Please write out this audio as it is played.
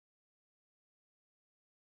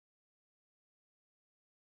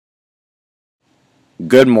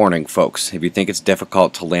Good morning, folks. If you think it's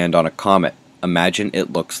difficult to land on a comet, imagine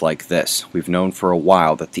it looks like this. We've known for a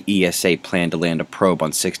while that the ESA planned to land a probe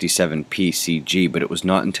on 67 PCG, but it was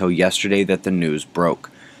not until yesterday that the news broke.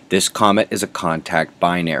 This comet is a contact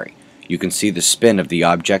binary. You can see the spin of the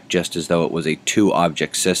object just as though it was a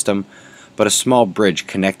two-object system, but a small bridge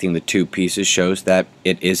connecting the two pieces shows that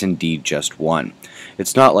it is indeed just one.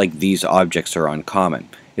 It's not like these objects are uncommon.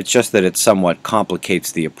 It's just that it somewhat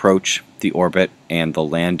complicates the approach, the orbit, and the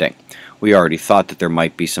landing. We already thought that there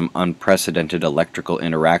might be some unprecedented electrical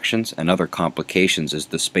interactions and other complications as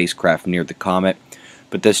the spacecraft neared the comet,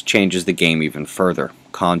 but this changes the game even further.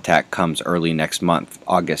 Contact comes early next month,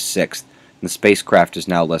 August 6th, and the spacecraft is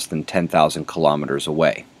now less than 10,000 kilometers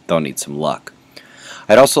away. They'll need some luck.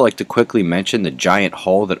 I'd also like to quickly mention the giant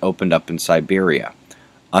hole that opened up in Siberia.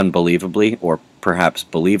 Unbelievably, or perhaps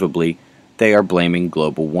believably, they are blaming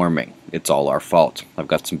global warming. It's all our fault. I've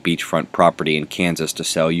got some beachfront property in Kansas to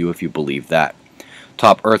sell you if you believe that.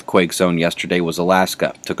 Top earthquake zone yesterday was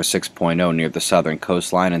Alaska. Took a 6.0 near the southern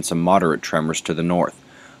coastline and some moderate tremors to the north.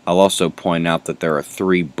 I'll also point out that there are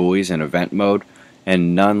 3 buoys in event mode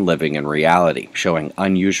and none living in reality, showing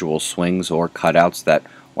unusual swings or cutouts that,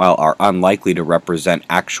 while are unlikely to represent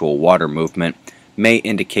actual water movement, may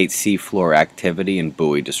indicate seafloor activity and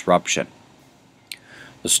buoy disruption.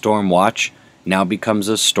 The storm watch now becomes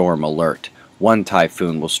a storm alert. One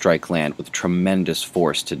typhoon will strike land with tremendous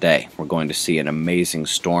force today. We're going to see an amazing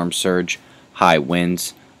storm surge, high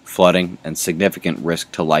winds, flooding, and significant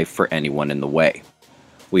risk to life for anyone in the way.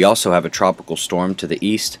 We also have a tropical storm to the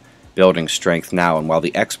east, building strength now, and while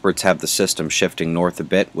the experts have the system shifting north a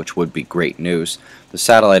bit, which would be great news, the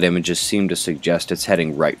satellite images seem to suggest it's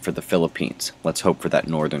heading right for the Philippines. Let's hope for that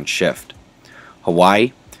northern shift.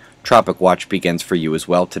 Hawaii? Tropic watch begins for you as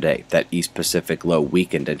well today. That East Pacific low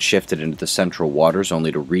weakened and shifted into the central waters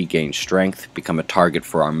only to regain strength, become a target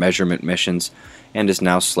for our measurement missions, and is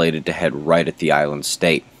now slated to head right at the island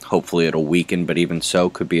state. Hopefully it'll weaken, but even so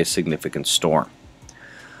could be a significant storm.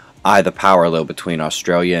 The power low between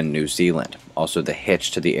Australia and New Zealand. Also the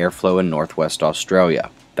hitch to the airflow in northwest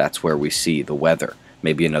Australia. That's where we see the weather.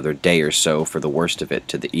 Maybe another day or so for the worst of it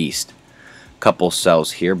to the east. Couple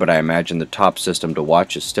cells here, but I imagine the top system to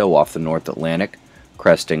watch is still off the North Atlantic,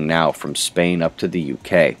 cresting now from Spain up to the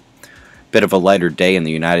UK. Bit of a lighter day in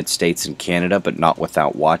the United States and Canada, but not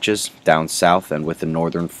without watches, down south and with the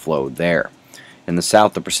northern flow there. In the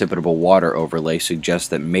south, the precipitable water overlay suggests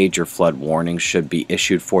that major flood warnings should be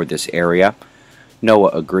issued for this area.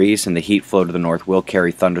 NOAA agrees, and the heat flow to the north will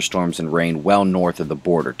carry thunderstorms and rain well north of the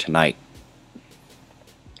border tonight.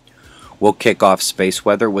 We'll kick off space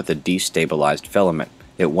weather with a destabilized filament.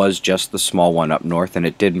 It was just the small one up north, and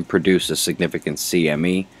it didn't produce a significant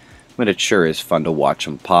CME, but it sure is fun to watch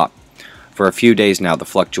them pop. For a few days now, the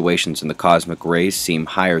fluctuations in the cosmic rays seem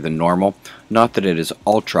higher than normal. Not that it is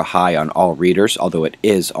ultra high on all readers, although it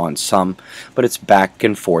is on some, but it's back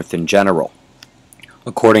and forth in general.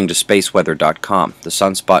 According to SPACEWEATHER.com, the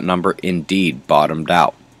sunspot number indeed bottomed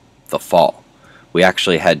out. The fall. We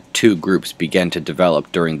actually had 2 groups begin to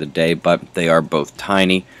develop during the day, but they are both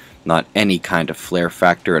tiny, not any kind of flare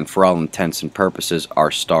factor, and for all intents and purposes,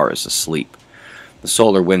 our star is asleep. The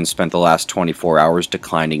solar wind spent the last 24 hours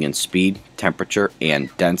declining in speed, temperature, and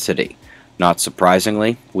density. Not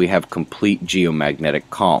surprisingly, we have complete geomagnetic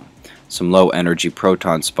calm. Some low-energy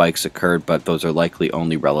proton spikes occurred, but those are likely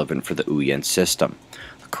only relevant for the Uyen system.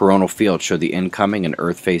 The coronal field showed the incoming and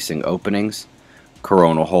Earth-facing openings.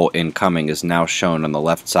 Coronal hole incoming is now shown on the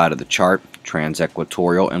left side of the chart,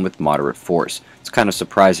 trans-equatorial and with moderate force. It's kind of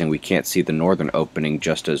surprising we can't see the northern opening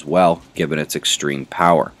just as well, given its extreme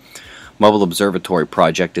power. Mobile Observatory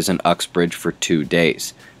project is in Uxbridge for 2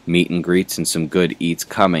 days. Meet and greets and some good eats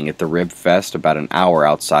coming at the Rib Fest about an hour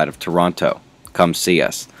outside of Toronto. Come see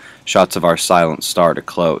us. Shots of our silent star to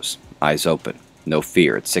close. Eyes open. No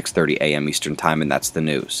fear. It's 6:30 a.m. Eastern Time, and that's the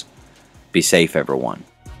news. Be safe, everyone.